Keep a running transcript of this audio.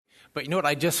But you know what?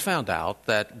 I just found out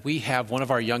that we have one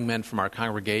of our young men from our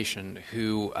congregation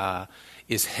who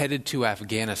is headed to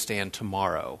Afghanistan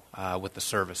tomorrow with the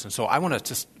service. And so I want to,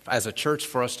 just as a church,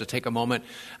 for us to take a moment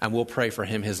and we'll pray for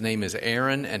him. His name is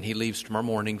Aaron, and he leaves tomorrow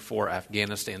morning for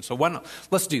Afghanistan. So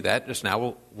let's do that just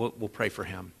now. We'll pray for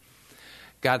him.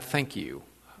 God, thank you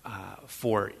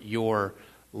for your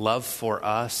love for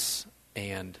us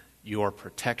and your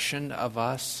protection of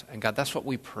us. And God, that's what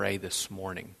we pray this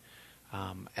morning.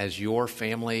 As your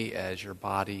family, as your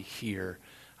body here,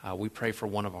 we pray for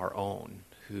one of our own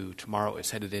who tomorrow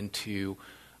is headed into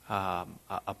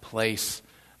a place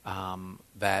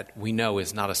that we know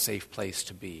is not a safe place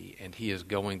to be. And he is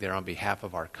going there on behalf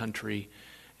of our country.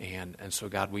 And so,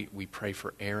 God, we pray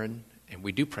for Aaron, and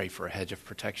we do pray for a hedge of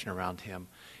protection around him.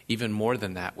 Even more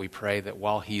than that, we pray that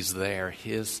while he's there,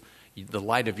 the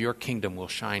light of your kingdom will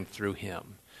shine through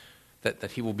him.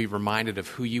 That he will be reminded of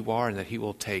who you are, and that he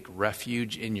will take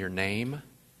refuge in your name,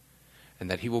 and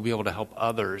that he will be able to help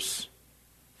others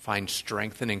find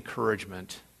strength and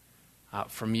encouragement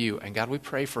from you. And God, we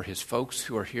pray for his folks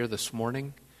who are here this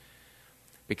morning,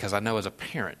 because I know as a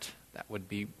parent that would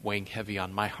be weighing heavy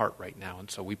on my heart right now.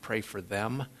 And so we pray for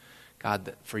them, God,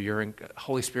 that for your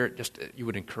Holy Spirit, just you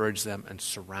would encourage them and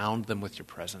surround them with your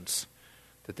presence,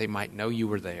 that they might know you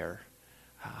were there,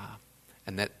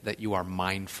 and that you are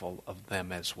mindful of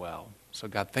them as well. So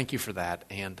God, thank you for that.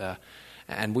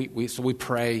 And we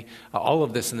pray all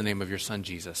of this in the name of your Son,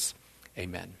 Jesus.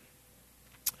 Amen.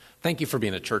 Thank you for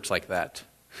being a church like that.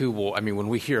 When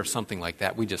we hear of something like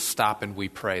that, we just stop and we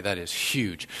pray. That is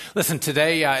huge. Listen,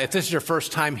 today, if this is your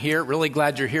first time here, really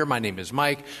glad you're here. My name is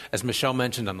Mike. As Michelle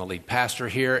mentioned, I'm the lead pastor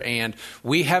here, and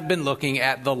we have been looking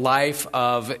at the life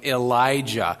of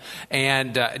Elijah.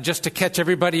 And just to catch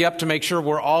everybody up, to make sure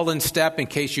we're all in step, in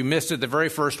case you missed it, the very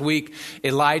first week,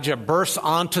 Elijah bursts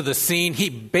onto the scene. He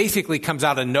basically comes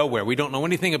out of nowhere. We don't know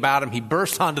anything about him. He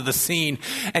bursts onto the scene,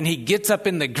 and he gets up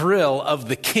in the grill of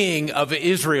the king of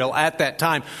Israel at that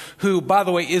time, who, by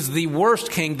the way, is the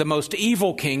worst king, the most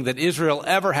evil king that Israel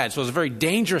ever had. So it's a very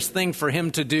dangerous thing for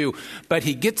him to do. But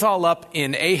he gets all up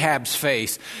in Ahab's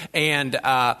face and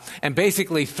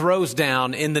basically throws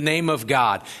down in the name of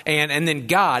God. And then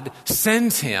God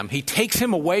sends him. He takes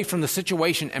him away from the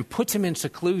situation and puts him in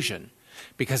seclusion,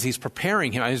 because he's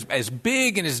preparing him. As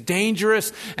big and as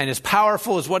dangerous and as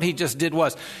powerful as what he just did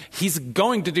was, he's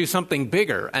going to do something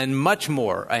bigger and much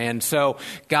more. And so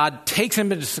God takes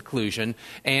him into seclusion,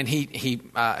 and he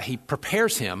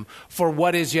prepares him for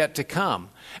what is yet to come.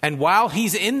 And while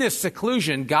he's in this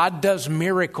seclusion, God does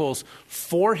miracles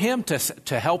for him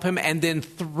to help him, and then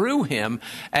through him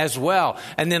as well.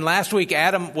 And then last week,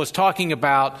 Adam was talking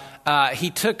about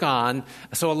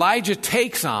Elijah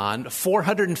takes on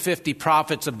 450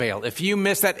 prophets of Baal. If you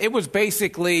missed that, it was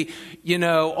basically,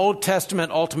 Old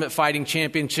Testament Ultimate Fighting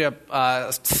Championship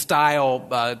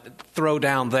style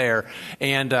throwdown there.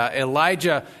 And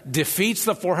Elijah defeats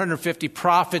the 450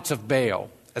 prophets of Baal.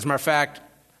 As a matter of fact,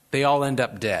 they all end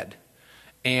up dead.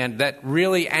 And that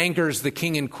really angers the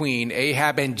king and queen,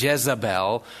 Ahab and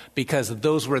Jezebel, because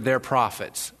those were their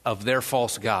prophets of their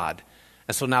false god.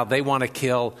 And so now they want to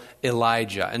kill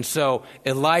Elijah. And so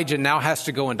Elijah now has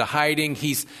to go into hiding.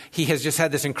 He has just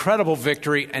had this incredible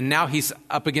victory, and now he's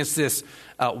up against this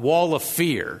wall of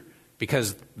fear,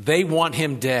 because they want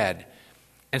him dead.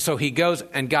 And so he goes,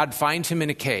 and God finds him in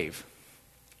a cave.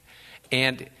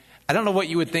 And I don't know what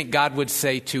you would think God would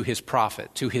say to his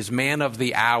prophet, to his man of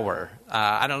the hour.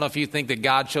 I don't know if you think that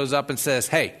God shows up and says,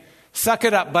 "Hey, suck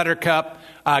it up, Buttercup.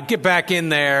 Get back in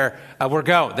there. We're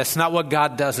going." That's not what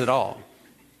God does at all.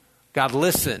 God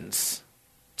listens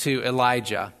to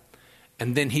Elijah,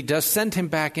 and then he does send him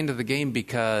back into the game,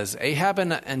 because Ahab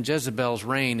and Jezebel's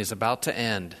reign is about to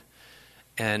end,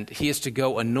 and he is to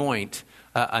go anoint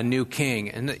a new king.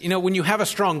 And when you have a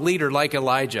strong leader like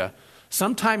Elijah,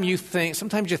 sometimes you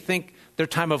think their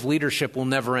time of leadership will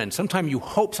never end. Sometimes you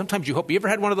hope. You ever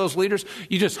had one of those leaders?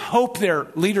 You just hope their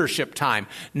leadership time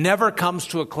never comes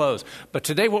to a close. But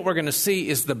today what we're going to see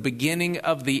is the beginning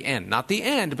of the end. Not the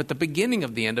end, but the beginning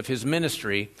of the end of his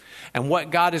ministry, and what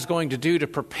God is going to do to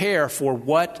prepare for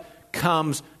what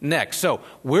comes next. So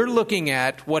we're looking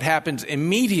at what happens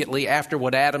immediately after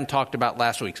what Adam talked about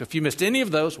last week. So if you missed any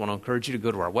of those, I want to encourage you to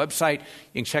go to our website.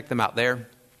 You can check them out there.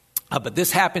 But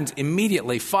this happens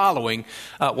immediately following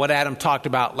what Adam talked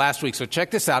about last week. So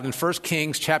check this out in 1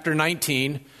 Kings chapter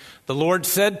 19. The Lord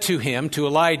said to him, to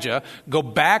Elijah, go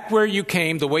back where you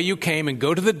came, the way you came, and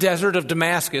go to the desert of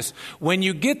Damascus. When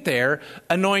you get there,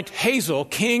 anoint Hazael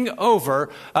king over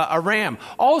Aram.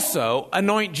 Also,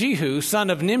 anoint Jehu, son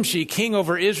of Nimshi, king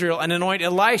over Israel, and anoint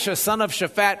Elisha, son of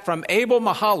Shaphat, from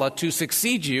Abel-Mahalah to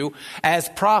succeed you as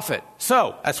prophet.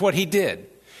 So, that's what he did.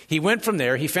 He went from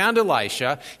there. He found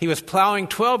Elisha. He was plowing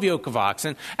 12 yoke of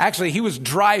oxen. Actually, he was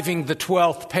driving the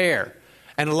 12th pair.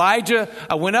 And Elijah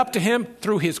went up to him,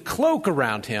 threw his cloak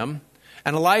around him,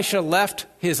 and Elisha left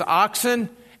his oxen,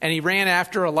 and he ran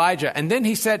after Elijah. And then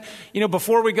he said,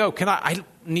 before we go, I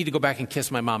need to go back and kiss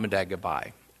my mom and dad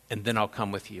goodbye, and then I'll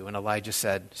come with you. And Elijah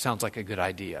said, sounds like a good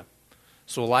idea.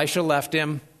 So Elisha left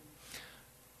him.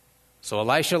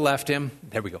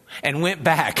 There we go, and went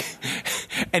back.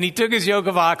 And he took his yoke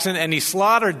of oxen and he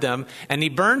slaughtered them, and he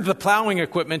burned the plowing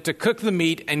equipment to cook the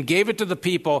meat and gave it to the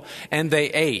people, and they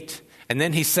ate. And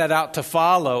then he set out to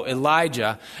follow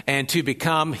Elijah and to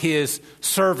become his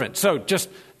servant. So just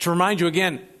to remind you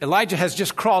again, Elijah has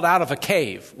just crawled out of a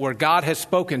cave where God has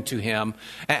spoken to him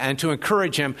and to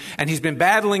encourage him. And he's been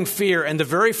battling fear. And the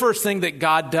very first thing that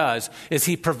God does is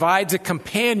he provides a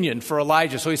companion for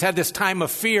Elijah. So he's had this time of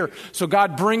fear. So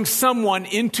God brings someone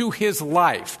into his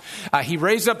life. He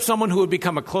raised up someone who would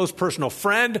become a close personal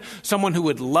friend, someone who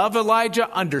would love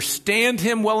Elijah, understand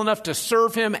him well enough to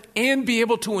serve him, and be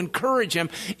able to encourage him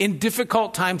in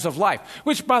difficult times of life.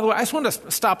 Which, by the way, I just want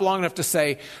to stop long enough to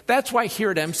say, that's why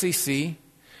here at MCC,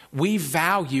 we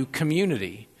value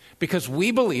community, because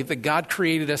we believe that God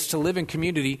created us to live in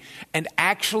community and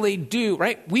actually do,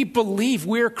 right? We believe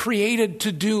we're created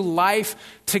to do life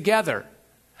together.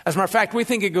 As a matter of fact, we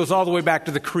think it goes all the way back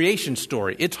to the creation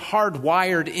story. It's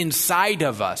hardwired inside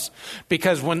of us,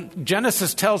 because when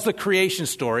Genesis tells the creation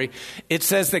story, it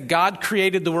says that God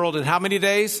created the world in how many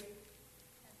days?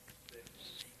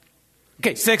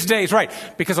 Okay, 6 days, right.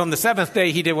 Because on the seventh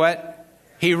day, he did what?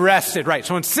 He rested, right.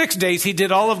 So in 6 days, he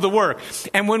did all of the work.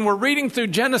 And when we're reading through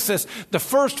Genesis, the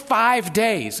first 5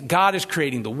 days, God is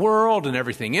creating the world and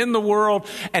everything in the world.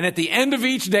 And at the end of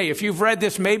each day, if you've read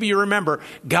this, maybe you remember,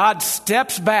 God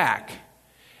steps back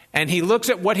and he looks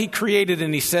at what he created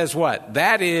and he says what?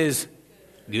 That is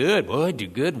good. Boy, do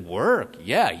good work.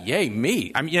 Yeah, yay,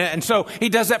 me. And so he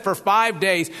does that for 5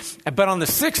 days. But on the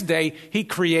 6th day, he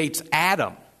creates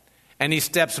Adam. And he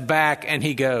steps back and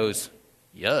he goes,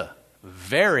 yeah.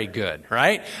 Very good,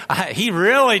 right? He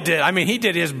really did. He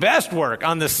did his best work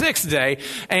on the 6th day.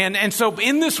 And so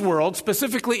in this world,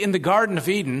 specifically in the Garden of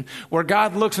Eden, where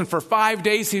God looks and for 5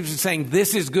 days he was saying,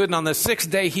 this is good. And on the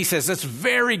 6th day, he says, that's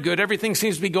very good. Everything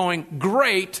seems to be going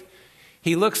great.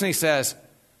 He looks and he says,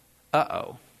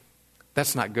 uh-oh,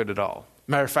 that's not good at all.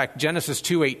 Matter of fact, Genesis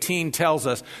 2:18 tells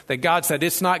us that God said,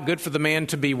 it's not good for the man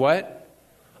to be what?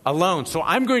 Alone. So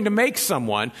I'm going to make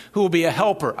someone who will be a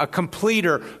helper, a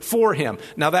completer for him.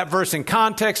 Now that verse in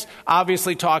context,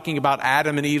 obviously talking about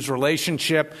Adam and Eve's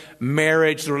relationship,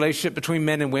 marriage, the relationship between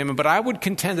men and women. But I would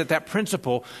contend that that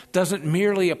principle doesn't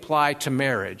merely apply to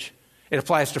marriage. It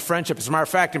applies to friendship. As a matter of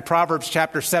fact, in Proverbs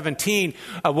chapter 17,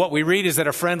 what we read is that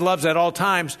a friend loves at all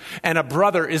times and a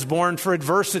brother is born for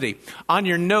adversity. On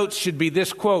your notes should be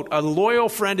this quote, a loyal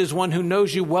friend is one who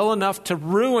knows you well enough to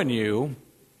ruin you,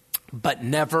 but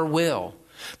never will.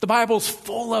 The Bible's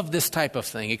full of this type of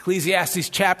thing. Ecclesiastes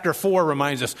chapter 4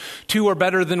 reminds us, 2 are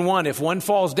better than 1. If one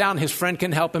falls down, his friend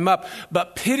can help him up.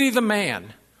 But pity the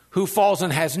man who falls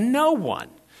and has no one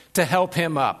to help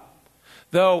him up.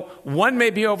 Though one may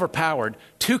be overpowered,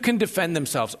 2 can defend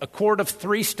themselves. A cord of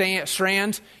 3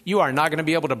 strands, you are not going to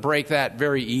be able to break that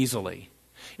very easily.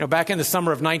 Back in the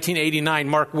summer of 1989,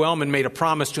 Mark Wellman made a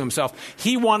promise to himself.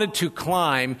 He wanted to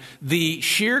climb the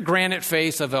sheer granite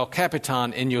face of El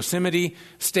Capitan in Yosemite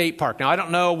State Park. Now, I don't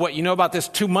know what you know about this.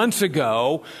 2 months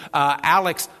ago,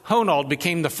 Alex Honnold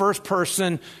became the first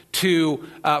person to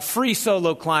free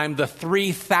solo climb the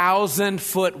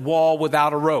 3,000-foot wall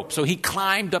without a rope. So he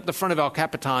climbed up the front of El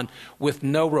Capitan with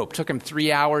no rope. Took him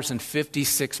 3 hours and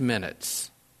 56 minutes.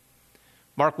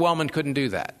 Mark Wellman couldn't do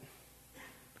that,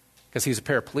 because he's a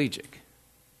paraplegic.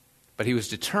 But he was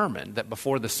determined that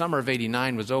before the summer of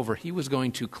 89 was over, he was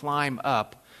going to climb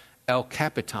up El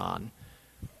Capitan.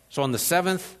 So on the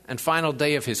 7th and final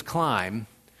day of his climb,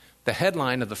 the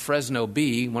headline of the Fresno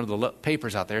Bee, one of the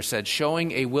papers out there, said,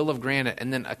 showing a will of granite.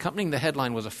 And then accompanying the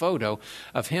headline was a photo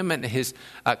of him and his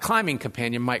climbing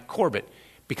companion, Mike Corbett,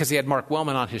 because he had Mark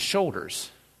Wellman on his shoulders.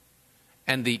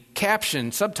 And the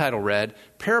caption, subtitle read,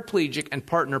 paraplegic and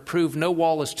partner prove no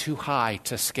wall is too high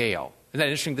to scale. Isn't that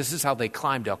interesting? This is how they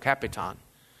climbed El Capitan.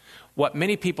 What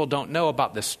many people don't know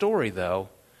about this story, though,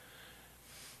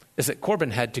 is that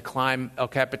Corbin had to climb El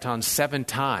Capitan 7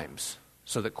 times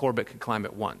so that Corbett could climb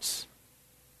it once.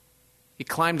 He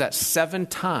climbed that 7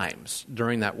 times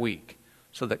during that week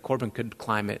so that Corbin could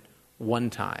climb it 1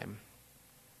 time.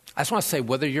 I just want to say,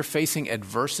 whether you're facing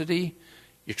adversity,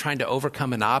 you're trying to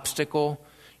overcome an obstacle,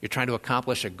 you're trying to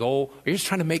accomplish a goal, or you're just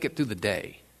trying to make it through the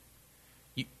day,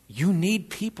 you need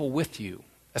people with you.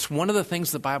 That's one of the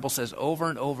things the Bible says over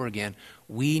and over again.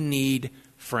 We need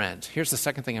friends. Here's the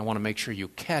second thing I want to make sure you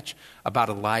catch about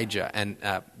Elijah and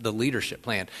the leadership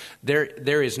plan.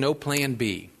 There is no plan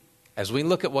B. As we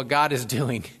look at what God is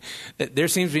doing, there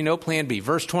seems to be no plan B.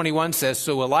 Verse 21 says,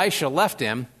 so Elisha left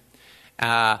him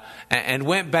and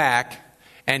went back,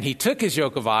 and he took his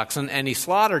yoke of oxen, and he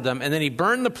slaughtered them, and then he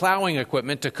burned the plowing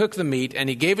equipment to cook the meat, and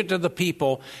he gave it to the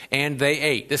people, and they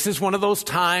ate. This is one of those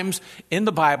times in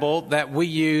the Bible that we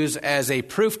use as a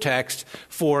proof text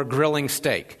for grilling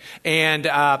steak. And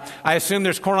I assume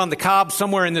there's corn on the cob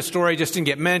somewhere in this story, just didn't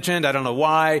get mentioned. I don't know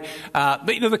why. But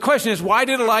the question is, why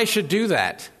did Elisha do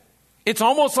that? It's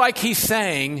almost like he's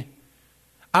saying,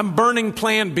 I'm burning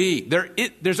plan B.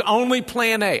 There's only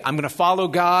plan A. I'm going to follow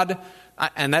God,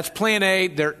 and that's plan A.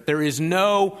 There is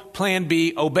no plan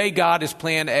B. Obey God is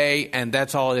plan A, and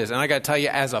that's all it is. And I got to tell you,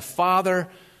 as a father,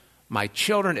 my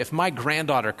children, if my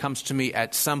granddaughter comes to me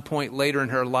at some point later in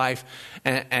her life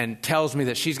and tells me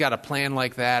that she's got a plan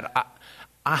like that,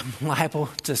 I'm liable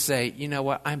to say, you know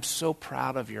what, I'm so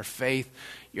proud of your faith,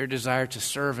 your desire to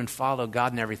serve and follow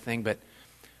God and everything, but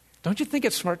don't you think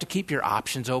it's smart to keep your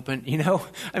options open?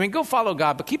 Go follow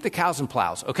God, but keep the cows and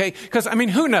plows, okay? Because,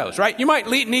 who knows, right? You might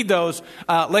need those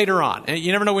later on, and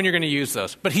you never know when you're going to use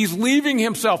those. But he's leaving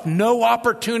himself no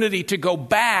opportunity to go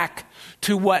back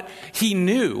to what he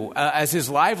knew as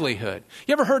his livelihood.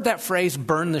 You ever heard that phrase,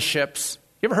 burn the ships?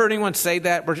 You ever heard anyone say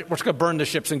that? We're just going to burn the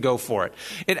ships and go for it.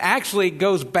 It actually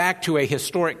goes back to a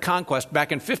historic conquest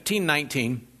back in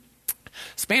 1519.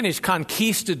 Spanish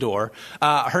conquistador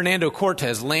Hernando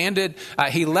Cortez landed.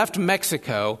 He left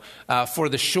Mexico for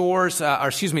the shores,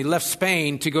 left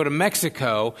Spain to go to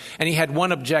Mexico, and he had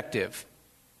one objective.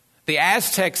 The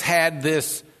Aztecs had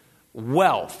this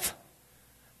wealth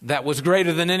that was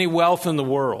greater than any wealth in the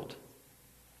world,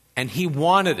 and he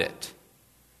wanted it.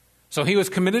 So he was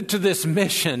committed to this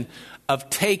mission of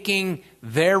taking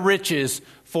their riches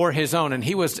for his own, and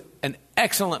he was an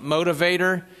excellent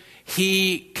motivator.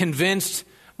 He convinced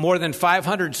more than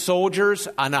 500 soldiers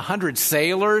and 100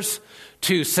 sailors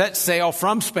to set sail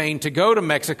from Spain to go to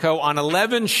Mexico on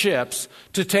 11 ships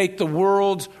to take the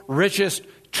world's richest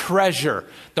treasure.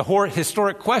 The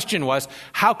historic question was,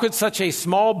 how could such a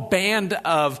small band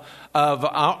of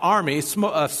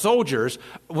soldiers,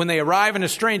 when they arrive in a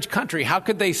strange country, how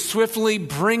could they swiftly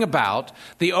bring about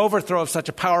the overthrow of such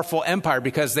a powerful empire?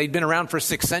 Because they'd been around for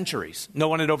 6 centuries. No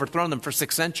one had overthrown them for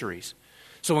 6 centuries.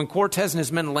 So when Cortez and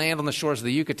his men land on the shores of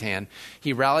the Yucatan,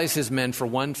 he rallies his men for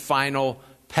one final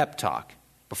pep talk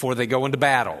before they go into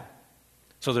battle.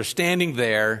 So they're standing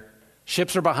there,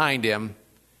 ships are behind him,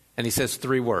 and he says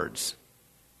 3 words: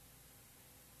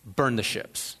 burn the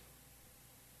ships.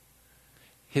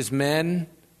 His men,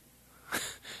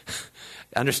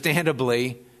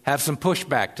 understandably, have some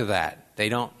pushback to that. They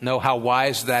don't know how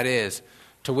wise that is,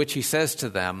 to which he says to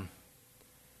them,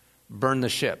 burn the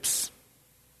ships.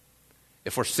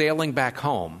 If we're sailing back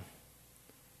home,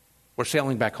 we're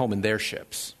sailing back home in their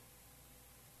ships.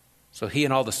 So he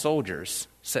and all the soldiers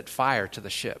set fire to the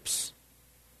ships,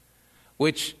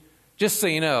 which, just so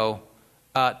you know,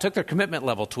 took their commitment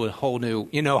level to a whole new,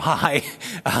 high.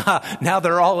 Now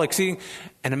they're all exceeding.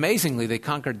 And amazingly, they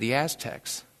conquered the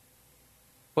Aztecs.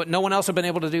 What no one else had been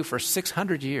able to do for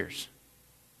 600 years.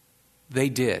 They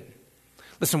did.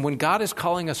 Listen, when God is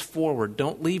calling us forward,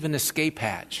 don't leave an escape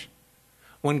hatch.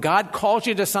 When God calls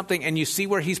you to something and you see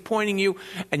where he's pointing you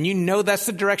and you know that's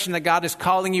the direction that God is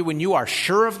calling you, when you are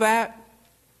sure of that,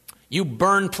 you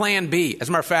burn plan B. As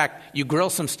a matter of fact, you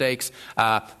grill some steaks.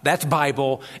 That's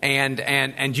Bible,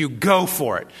 and you go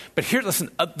for it. But here, listen,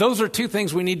 those are 2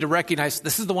 things we need to recognize.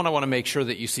 This is the one I want to make sure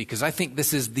that you see, because I think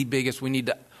this is the biggest. We need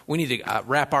to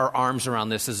wrap our arms around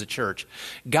this as a church.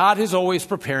 God is always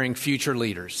preparing future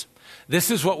leaders.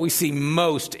 This is what we see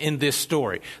most in this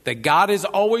story, that God is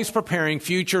always preparing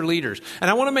future leaders. And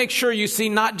I want to make sure you see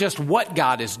not just what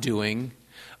God is doing,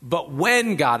 but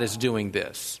when God is doing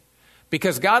this.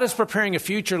 Because God is preparing a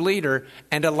future leader,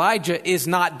 and Elijah is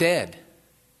not dead.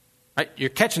 Right? You're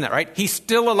catching that, right? He's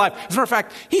still alive. As a matter of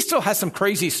fact, he still has some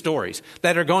crazy stories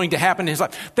that are going to happen in his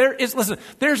life.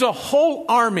 There's a whole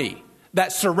army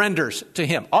that surrenders to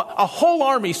him. A whole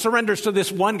army surrenders to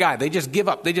this one guy. They just give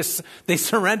up. They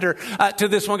surrender to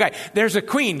this one guy. There's a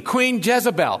queen, Queen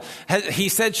Jezebel. He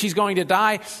said she's going to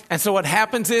die. And so what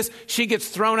happens is she gets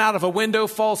thrown out of a window,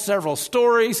 falls several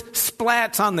stories,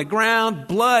 splats on the ground,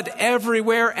 blood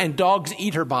everywhere, and dogs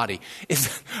eat her body.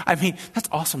 That's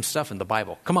awesome stuff in the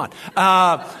Bible. Come on.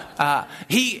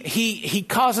 He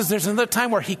causes, there's another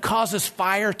time where he causes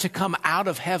fire to come out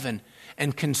of heaven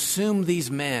and consume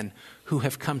these men who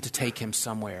have come to take him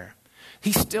somewhere.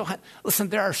 Listen,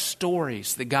 there are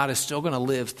stories that God is still going to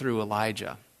live through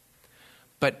Elijah.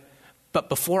 But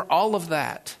before all of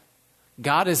that,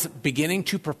 God is beginning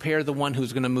to prepare the one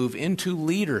who's going to move into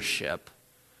leadership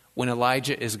when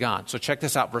Elijah is gone. So check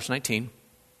this out, verse 19.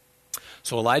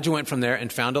 So Elijah went from there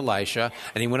and found Elisha,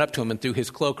 and he went up to him and threw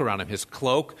his cloak around him. His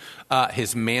cloak,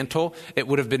 his mantle, it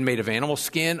would have been made of animal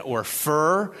skin or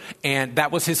fur, and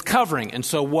that was his covering. And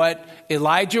so what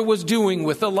Elijah was doing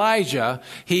with Elijah,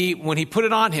 when he put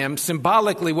it on him,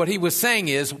 symbolically what he was saying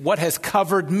is, what has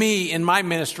covered me in my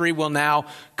ministry will now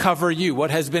cover you. What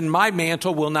has been my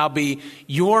mantle will now be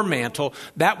your mantle.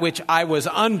 That which I was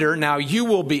under, now you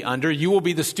will be under. You will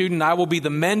be the student, I will be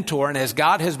the mentor. And as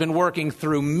God has been working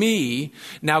through me,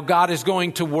 now God is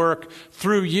going to work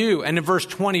through you. And in verse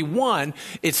 21,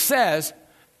 it says,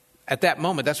 at that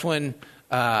moment, that's when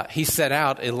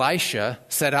Elisha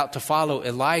set out to follow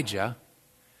Elijah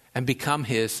and become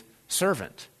his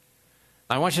servant.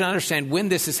 I want you to understand when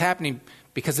this is happening,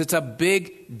 because it's a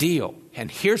big deal. And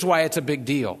here's why it's a big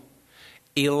deal.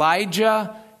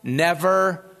 Elijah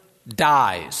never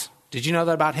dies. Did you know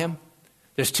that about him?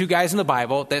 There's two guys in the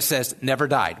Bible that says never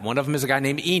died. One of them is a guy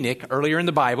named Enoch. Earlier in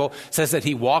the Bible says that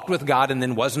he walked with God and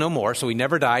then was no more, so he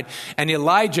never died. And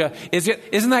Elijah,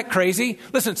 isn't that crazy?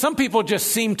 Listen, some people just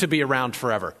seem to be around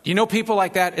forever. Do you know people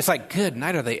like that? It's like, good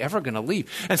night, are they ever going to leave?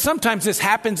 And sometimes this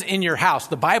happens in your house.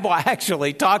 The Bible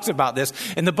actually talks about this.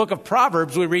 In the book of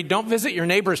Proverbs, we read, don't visit your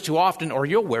neighbors too often or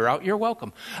you'll wear out your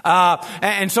welcome.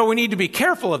 And so we need to be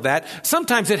careful of that.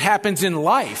 Sometimes it happens in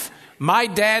life. My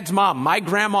dad's mom, my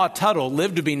grandma Tuttle,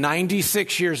 lived to be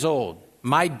 96 years old.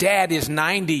 My dad is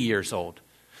 90 years old.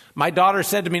 My daughter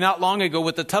said to me not long ago,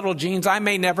 with the Tuttle genes, I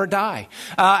may never die.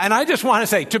 And I just want to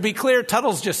say, to be clear,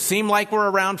 Tuttles just seem like we're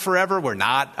around forever. We're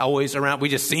not always around. We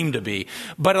just seem to be.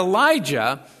 But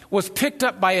Elijah was picked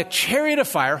up by a chariot of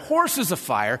fire, horses of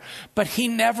fire, but he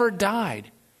never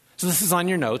died. So this is on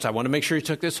your notes. I want to make sure you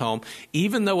took this home.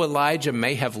 Even though Elijah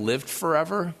may have lived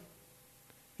forever,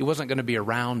 he wasn't going to be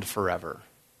around forever.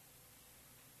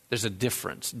 There's a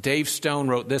difference. Dave Stone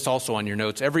wrote this also on your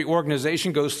notes. Every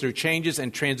organization goes through changes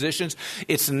and transitions.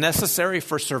 It's necessary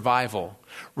for survival.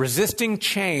 Resisting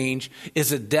change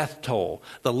is a death toll.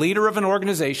 The leader of an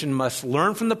organization must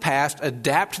learn from the past,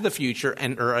 adapt to the future,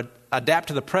 or adapt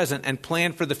to the present and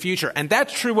plan for the future. And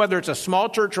that's true whether it's a small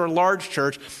church or a large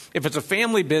church, if it's a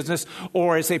family business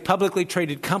or it's a publicly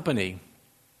traded company.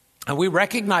 And we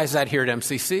recognize that here at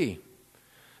MCC.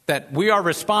 That we are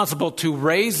responsible to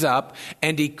raise up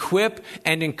and equip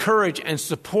and encourage and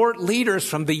support leaders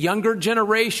from the younger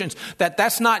generations.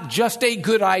 That's not just a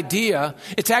good idea.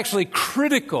 It's actually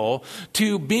critical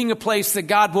to being a place that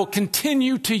God will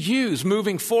continue to use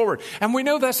moving forward. And we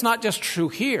know that's not just true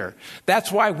here.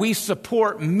 That's why we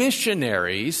support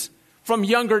missionaries from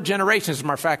younger generations. As a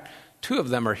matter of fact, two of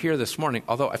them are here this morning,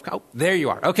 although there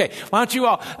you are. Okay, why don't you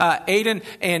all, Aiden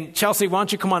and Chelsea, why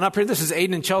don't you come on up here? This is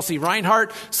Aiden and Chelsea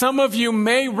Reinhardt. Some of you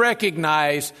may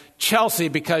recognize Chelsea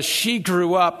because she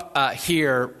grew up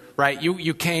here, right?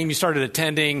 You came, you started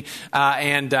attending,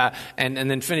 and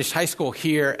then finished high school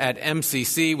here at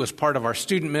MCC, was part of our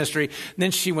student ministry. And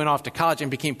then she went off to college and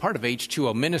became part of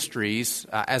H2O Ministries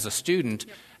as a student.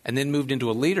 Yep. And then moved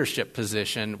into a leadership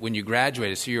position when you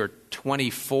graduated. So you're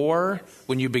 24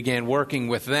 when you began working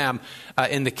with them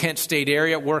in the Kent State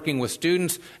area, working with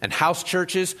students and house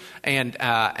churches.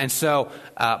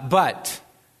 But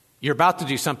you're about to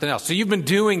do something else. So you've been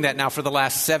doing that now for the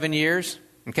last 7 years.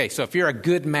 Okay, so if you're a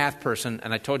good math person,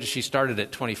 and I told you she started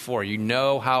at 24, you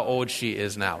know how old she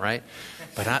is now, right?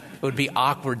 But it would be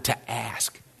awkward to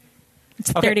ask.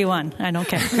 It's 31. I don't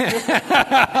care.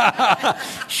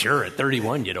 Sure, at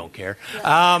 31 you don't care.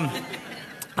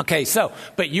 Okay, so,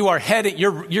 but you are heading,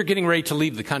 you're getting ready to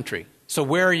leave the country. So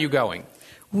where are you going?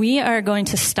 We are going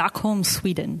to Stockholm,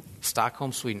 Sweden.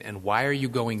 Stockholm, Sweden. And why are you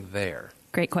going there?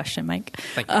 Great question, Mike.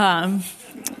 Thank you.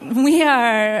 we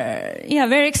are,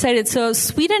 very excited. So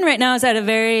Sweden right now is at a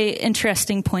very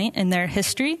interesting point in their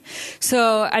history.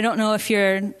 So I don't know if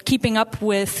you're keeping up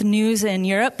with news in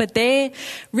Europe, but they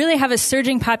really have a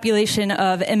surging population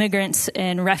of immigrants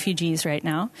and refugees right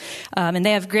now. And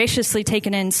they have graciously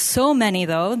taken in so many,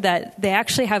 though, that they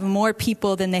actually have more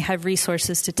people than they have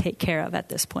resources to take care of at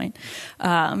this point.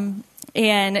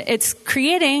 And it's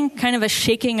creating kind of a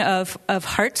shaking of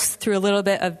hearts through a little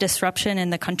bit of disruption in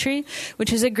the country,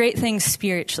 which is a great thing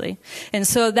spiritually. And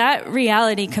so that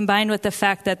reality, combined with the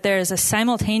fact that there is a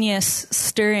simultaneous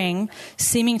stirring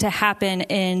seeming to happen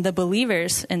in the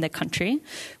believers in the country,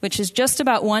 which is just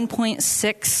about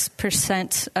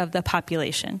 1.6% of the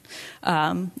population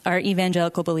are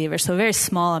evangelical believers. So a very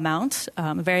small amount,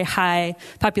 a very high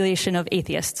population of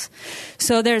atheists.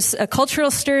 So there's a cultural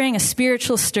stirring, a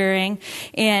spiritual stirring,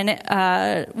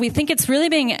 and we think it's really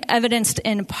being evidenced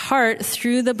in part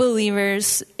through the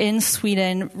believers in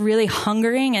Sweden really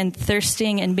hungering and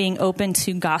thirsting and being open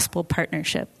to gospel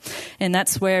partnership. And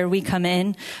that's where we come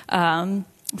in.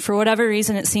 For whatever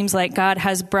reason, it seems like God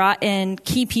has brought in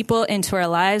key people into our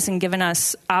lives and given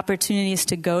us opportunities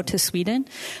to go to Sweden,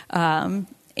 and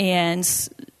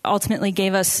ultimately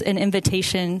gave us an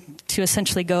invitation to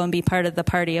essentially go and be part of the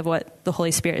party of what the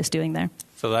Holy Spirit is doing there.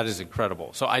 So that is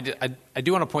incredible. So I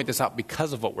do want to point this out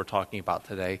because of what we're talking about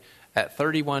today. At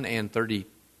 31 and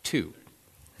 32.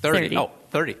 30. Oh,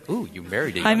 30. Ooh, you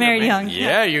married a young man. I married young.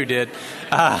 Yeah, you did.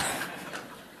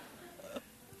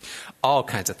 All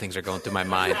kinds of things are going through my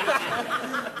mind.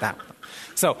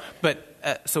 So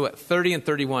at 30 and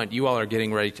 31, you all are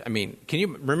getting ready to, can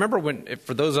you remember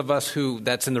for those of us who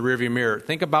that's in the rearview mirror,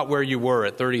 think about where you were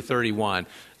at 30, 31.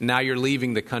 Now you're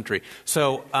leaving the country.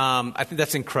 So I think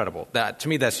that's incredible. To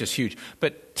me, that's just huge.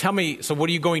 But tell me, so what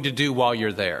are you going to do while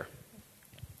you're there?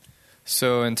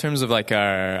 So in terms of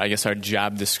our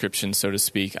job description, so to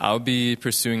speak, I'll be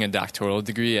pursuing a doctoral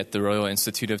degree at the Royal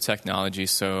Institute of Technology.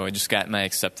 So I just got my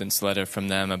acceptance letter from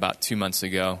them about 2 months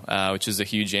ago, which is a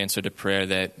huge answer to prayer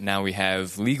that now we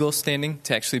have legal standing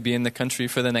to actually be in the country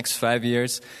for the next 5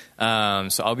 years.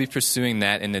 So I'll be pursuing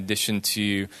that in addition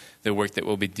to the work that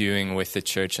we'll be doing with the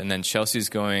church. And then Chelsea's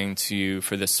going to,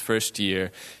 for this first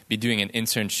year, be doing an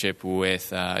internship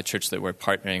with a church that we're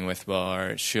partnering with,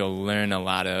 where she'll learn a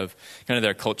lot of kind of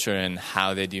their culture and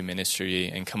how they do ministry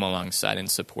and come alongside and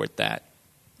support that.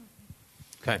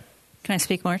 Okay. Can I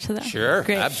speak more to that? Sure,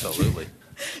 Great. Absolutely.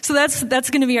 So that's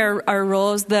going to be our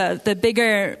roles. The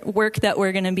bigger work that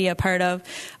we're going to be a part of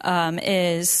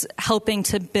is helping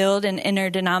to build an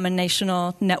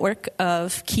interdenominational network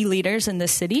of key leaders in the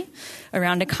city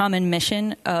around a common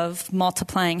mission of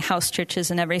multiplying house churches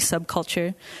in every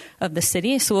subculture of the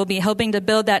city. So we'll be helping to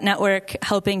build that network,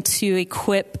 helping to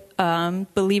equip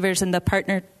believers in the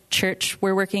partner church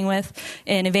we're working with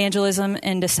in evangelism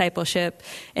and discipleship.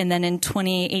 And then in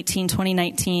 2018,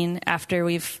 2019, after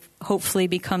we've hopefully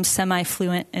become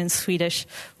semi-fluent in Swedish,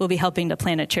 we'll be helping to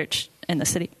plant a church in the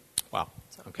city. Wow.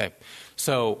 Okay.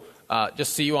 So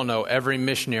just so you all know, every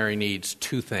missionary needs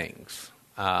two things.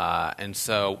 And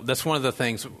so that's one of the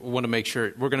things we want to make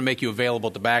sure. We're going to make you available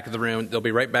at the back of the room. They'll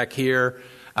be right back here.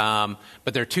 But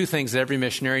there are two things that every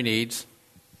missionary needs.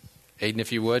 Aiden,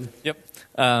 if you would. Yep.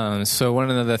 So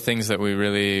one of the things that we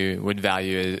really would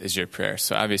value is your prayer.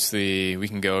 So obviously we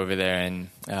can go over there and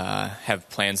have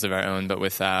plans of our own, but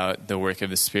without the work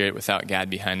of the Spirit, without God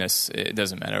behind us, it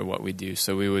doesn't matter what we do.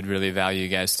 So we would really value you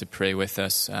guys to pray with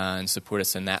us and support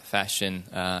us in that fashion.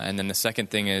 And then the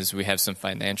second thing is we have some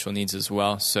financial needs as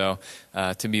well. So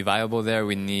to be viable there,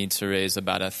 we need to raise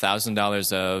about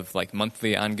 $1,000 of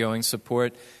monthly ongoing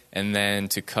support. And then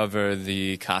to cover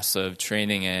the costs of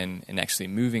training and actually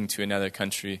moving to another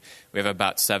country, we have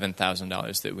about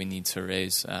 $7,000 that we need to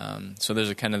raise. So those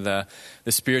are kind of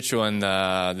the spiritual and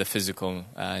the physical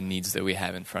needs that we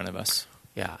have in front of us.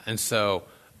 Yeah, and so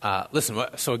listen.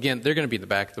 So again, they're going to be in the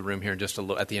back of the room here in just a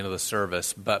little at the end of the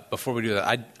service. But before we do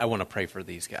that, I want to pray for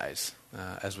these guys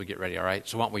as we get ready. All right.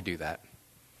 So why don't we do that?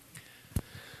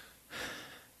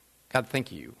 God,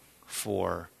 thank you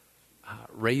for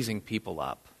raising people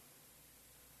up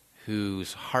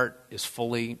whose heart is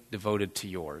fully devoted to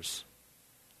yours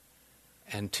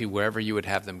and to wherever you would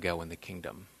have them go in the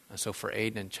kingdom. And so for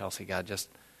Aiden and Chelsea, God, just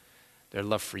their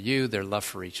love for you, their love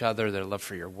for each other, their love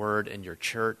for your word and your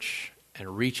church,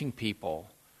 and reaching people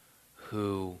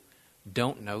who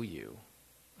don't know you,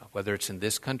 whether it's in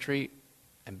this country,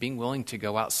 and being willing to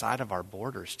go outside of our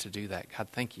borders to do that. God,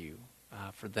 thank you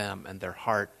for them and their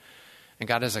heart. And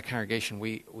God, as a congregation,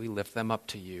 we lift them up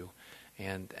to you.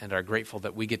 And are grateful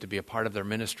that we get to be a part of their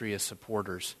ministry as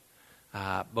supporters.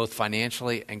 both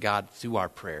financially and, God, through our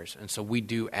prayers. And so we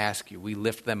do ask you, we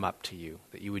lift them up to you,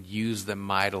 that you would use them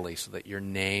mightily so that your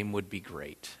name would be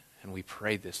great. And we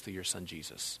pray this through your Son,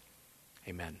 Jesus.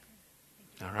 Amen.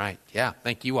 All right. Yeah,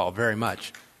 thank you all very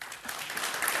much.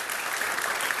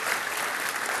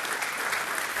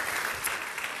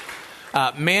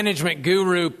 Management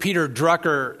guru Peter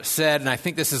Drucker said, and I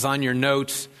think this is on your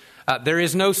notes, there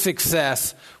is no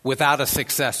success without a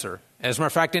successor. As a matter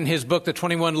of fact, in his book, The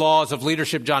 21 Laws of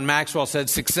Leadership, John Maxwell said,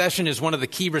 succession is one of the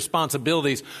key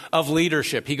responsibilities of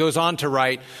leadership. He goes on to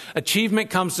write,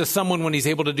 achievement comes to someone when he's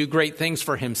able to do great things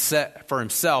for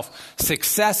himself.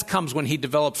 Success comes when he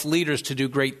develops leaders to do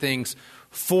great things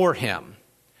for him.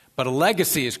 But a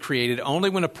legacy is created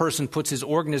only when a person puts his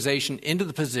organization into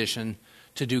the position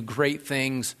to do great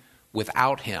things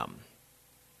without him.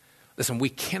 Listen, we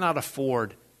cannot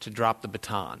afford to drop the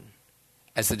baton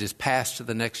as it is passed to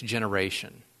the next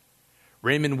generation.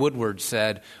 Raymond Woodward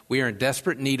said, we are in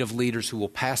desperate need of leaders who will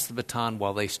pass the baton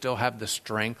while they still have the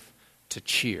strength to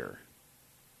cheer.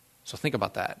 So think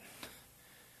about that.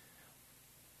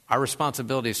 Our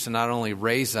responsibility is to not only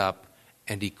raise up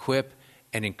and equip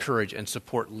and encourage and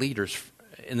support leaders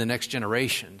in the next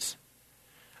generations.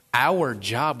 Our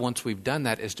job, once we've done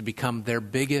that, is to become their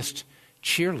biggest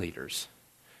cheerleaders.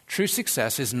 True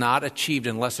success is not achieved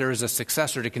unless there is a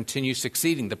successor to continue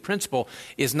succeeding. The principle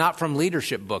is not from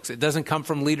leadership books. It doesn't come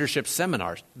from leadership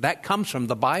seminars. That comes from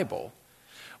the Bible.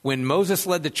 When Moses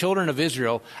led the children of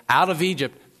Israel out of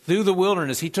Egypt through the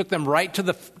wilderness, he took them right to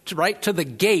the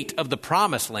gate of the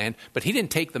promised land, but he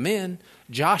didn't take them in.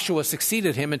 Joshua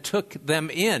succeeded him and took them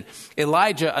in.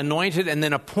 Elijah anointed and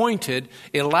then appointed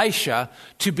Elisha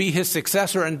to be his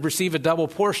successor and receive a double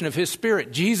portion of his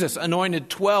spirit. Jesus anointed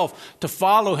 12 to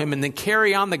follow him and then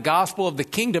carry on the gospel of the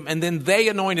kingdom, and then they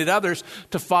anointed others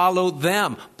to follow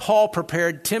them. Paul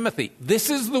prepared Timothy. This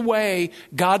is the way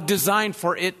God designed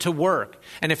for it to work.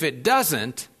 And if it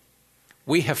doesn't,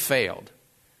 we have failed.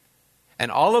 And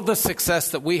all of the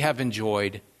success that we have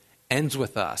enjoyed ends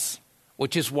with us,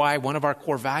 which is why one of our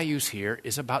core values here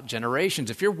is about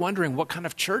generations. If you're wondering what kind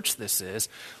of church this is,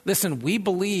 listen, we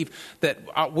believe that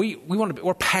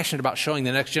we're passionate about showing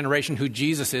the next generation who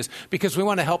Jesus is because we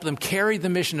want to help them carry the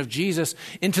mission of Jesus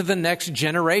into the next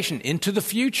generation, into the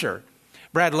future.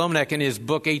 Brad Lomenick in his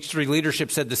book, H3 Leadership,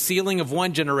 said the ceiling of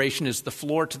one generation is the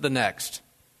floor to the next.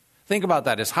 Think about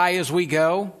that. As high as we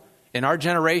go in our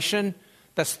generation,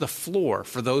 that's the floor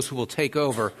for those who will take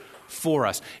over for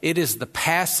us. It is the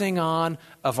passing on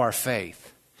of our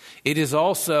faith. It is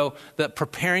also the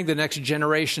preparing the next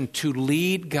generation to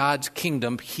lead God's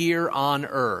kingdom here on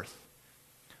earth.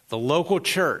 The local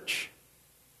church,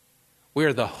 we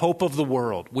are the hope of the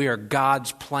world. We are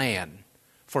God's plan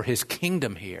for his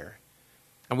kingdom here.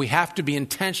 And we have to be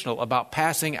intentional about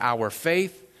passing our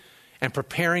faith and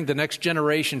preparing the next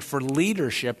generation for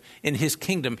leadership in his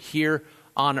kingdom here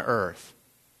on earth.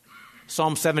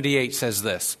 Psalm 78 says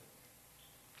this,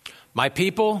 my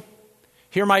people,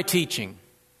 hear my teaching.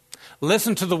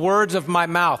 Listen to the words of my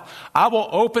mouth. I will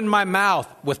open my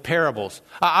mouth with parables.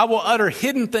 I will utter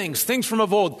hidden things, things from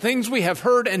of old, things we have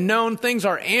heard and known, things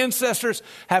our ancestors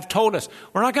have told us.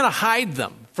 We're not going to hide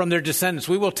them from their descendants.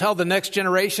 We will tell the next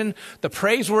generation the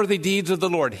praiseworthy deeds of the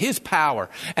Lord, his power,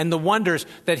 and the wonders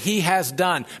that he has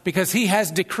done, because he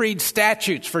has decreed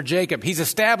statutes for Jacob. He's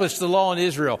established the law in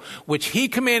Israel, which he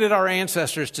commanded our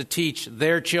ancestors to teach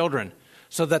their children,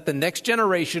 so that the next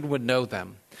generation would know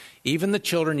them, even the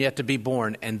children yet to be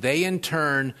born, and they in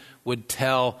turn would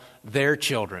tell their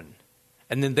children.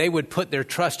 And then they would put their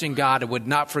trust in God and would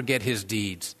not forget his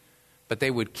deeds, but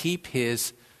they would keep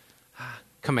his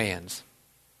commands.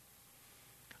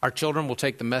 Our children will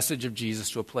take the message of Jesus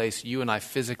to a place you and I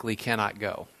physically cannot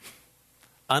go.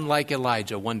 Unlike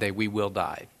Elijah, one day we will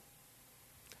die.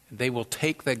 They will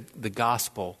take the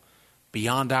gospel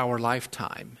beyond our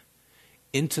lifetime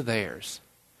into theirs.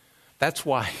 That's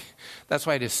why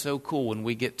it is so cool when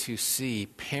we get to see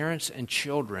parents and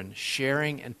children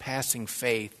sharing and passing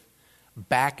faith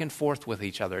back and forth with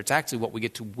each other. It's actually what we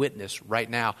get to witness right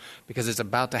now because it's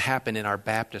about to happen in our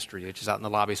baptistry, which is out in the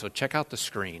lobby. So check out the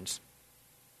screens.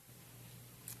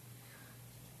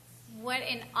 What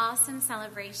an awesome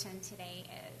celebration today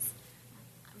is.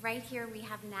 Right here we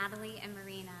have Natalie and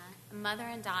Marina, a mother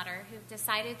and daughter, who've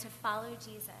decided to follow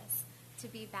Jesus, to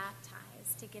be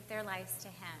baptized, to give their lives to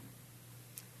him.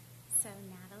 So,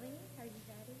 Natalie, are you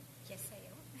ready? Yes, I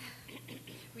am.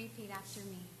 Repeat after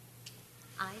me.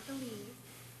 I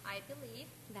believe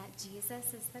that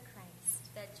Jesus is the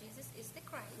Christ,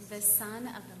 the Son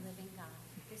of the living God,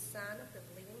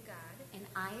 and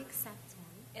I accept him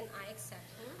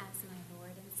as my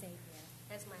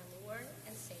Lord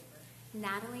and Savior.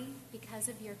 Natalie, because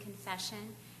of your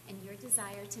confession and your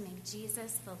desire to make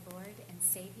Jesus the Lord and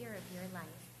Savior of your life,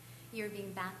 you're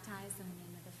being baptized in the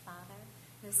name of the Father,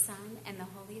 the Son, and the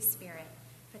Holy Spirit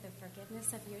for the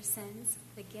forgiveness of your sins,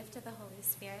 the gift of the Holy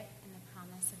Spirit, and the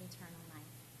promise of eternal life.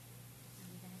 Are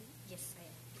you ready? Yes, I am.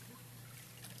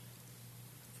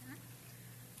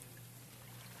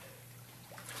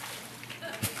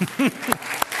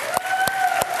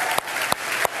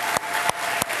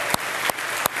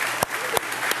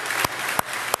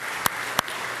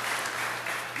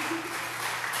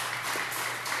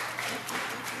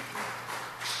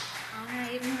 All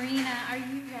right, Marina, are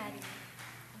you ready?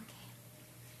 Okay.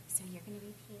 So you're going to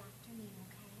repeat after me,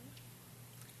 okay?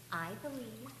 I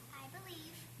believe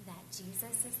that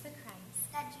Jesus is the Christ,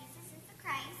 that Jesus is the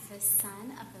Christ, the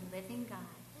Son of the living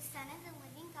God, the Son of the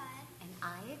living God, and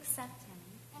I accept him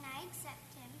and I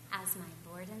accept him as my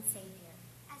Lord and Savior.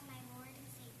 as my Lord and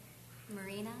Savior.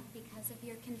 Marina, because of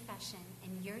your confession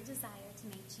and your desire to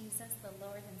make Jesus the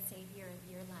Lord and Savior of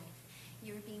your life,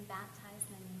 you are being baptized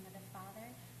in the name of the Father,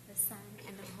 the Son,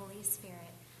 and the Holy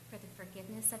Spirit for the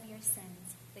forgiveness of your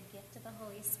sins, the gift of the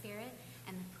Holy Spirit,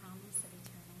 and the promise of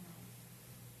eternal life.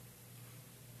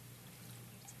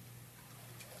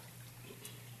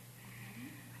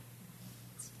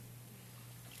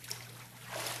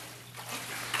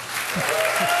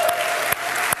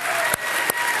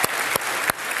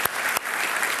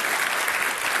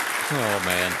 Oh,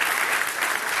 man.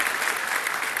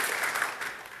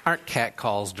 Aren't cat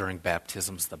calls during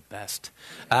baptisms the best?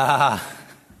 I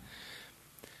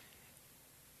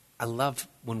love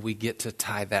when we get to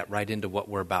tie that right into what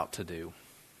we're about to do.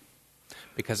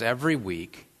 Because every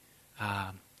week,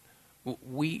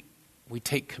 we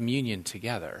take communion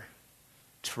together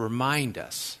to remind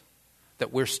us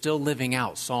that we're still living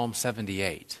out Psalm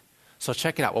 78. So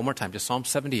check it out one more time. Just Psalm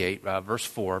 78, verse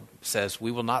 4 says, "We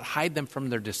will not hide them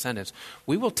from their descendants.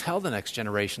 We will tell the next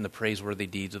generation the praiseworthy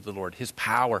deeds of the Lord, his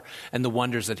power and the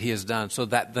wonders that he has done, so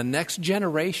that the next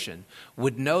generation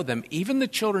would know them, even the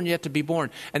children yet to be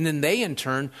born. And then they, in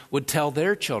turn, would tell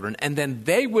their children. And then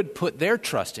they would put their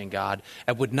trust in God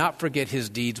and would not forget his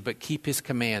deeds, but keep his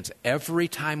commands." Every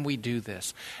time we do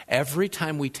this, every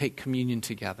time we take communion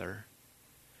together,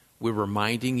 we're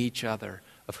reminding each other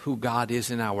of who God is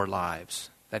in our lives,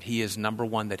 that he is number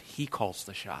one, that he calls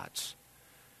the shots.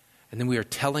 And then we are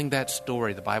telling that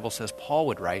story. The Bible says, Paul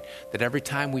would write, that every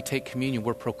time we take communion,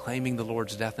 we're proclaiming the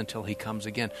Lord's death until he comes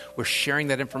again. We're sharing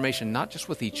that information not just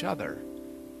with each other,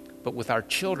 but with our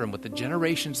children, with the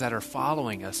generations that are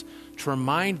following us, to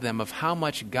remind them of how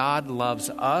much God loves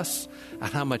us and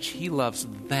how much he loves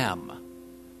them,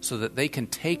 so that they can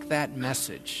take that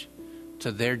message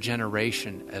to their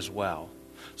generation as well.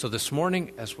 So this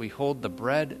morning, as we hold the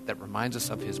bread that reminds us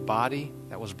of his body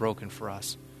that was broken for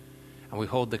us, and we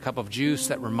hold the cup of juice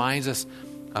that reminds us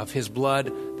of his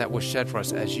blood that was shed for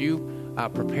us, as you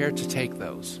prepare to take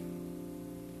those,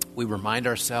 we remind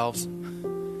ourselves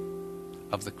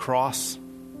of the cross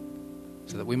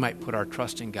so that we might put our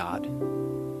trust in God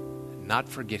and not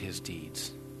forget his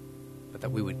deeds, but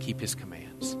that we would keep his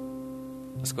commands.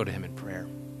 Let's go to him in prayer.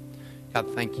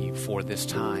 God, thank you for this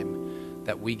time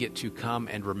that we get to come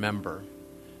and remember,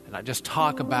 and not just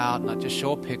talk about, not just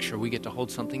show a picture. We get to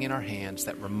hold something in our hands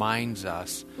that reminds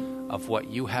us of what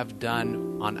you have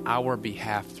done on our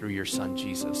behalf through your Son,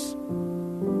 Jesus.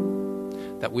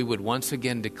 That we would once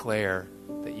again declare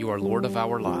that you are Lord of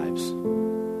our lives,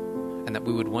 and that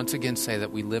we would once again say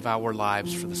that we live our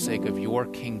lives for the sake of your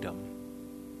kingdom,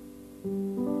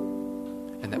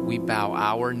 and that we bow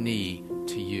our knee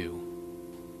to you.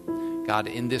 God,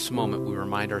 in this moment, we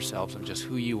remind ourselves of just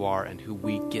who you are and who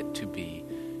we get to be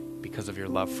because of your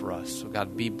love for us. So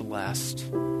God, be blessed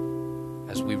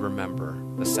as we remember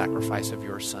the sacrifice of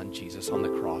your Son, Jesus, on the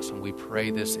cross. And we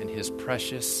pray this in his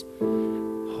precious,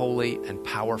 holy, and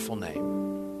powerful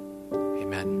name.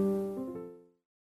 Amen.